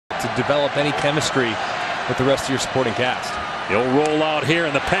to develop any chemistry with the rest of your supporting cast. He'll roll out here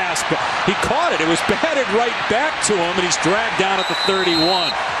in the pass, but he caught it. It was batted right back to him, and he's dragged down at the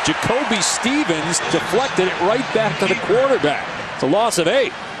 31. Jacoby Stevens deflected it right back to the quarterback. It's a loss of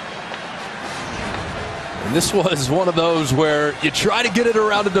 8. And this was one of those where you try to get it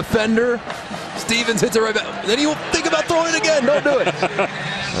around a defender. Stevens hits it right back. Then you think about throwing it again. Don't do it.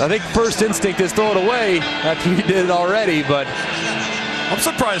 I think first instinct is throw it away after you did it already, but I'm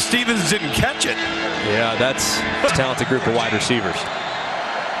surprised Stevens didn't catch it. Yeah, that's a talented group of wide receivers.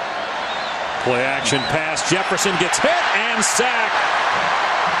 Play action pass. Jefferson gets hit and sacked.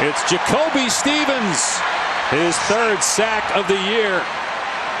 It's Jacoby Stevens, his 3rd sack of the year.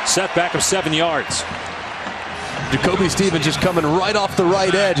 Setback of 7 yards. Jacoby Stevens just coming right off the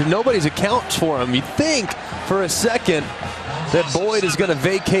right edge, and nobody's accounts for him. You think for a second that Boyd is going to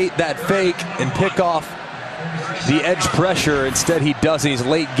vacate that fake and pick off the edge pressure. Instead, he doesn't. He's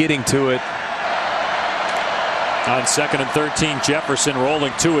late getting to it. On 2nd and 13, Jefferson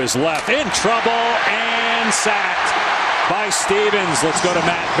rolling to his left. In trouble and sacked by Stevens. Let's go to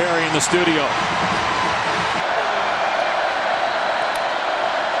Matt Berry in the studio.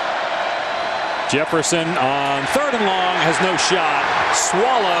 Jefferson on 3rd and long has no shot.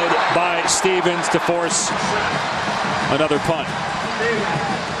 Swallowed by Stevens to force another punt.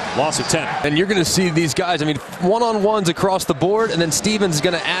 Loss of 10. And you're going to see these guys, I mean, one-on-ones across the board, and then Stevens is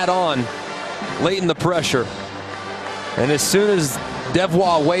going to add on late in the pressure. And as soon as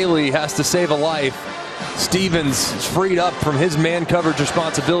Devois Whaley has to save a life, Stevens is freed up from his man coverage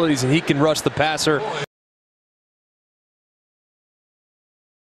responsibilities, and he can rush the passer.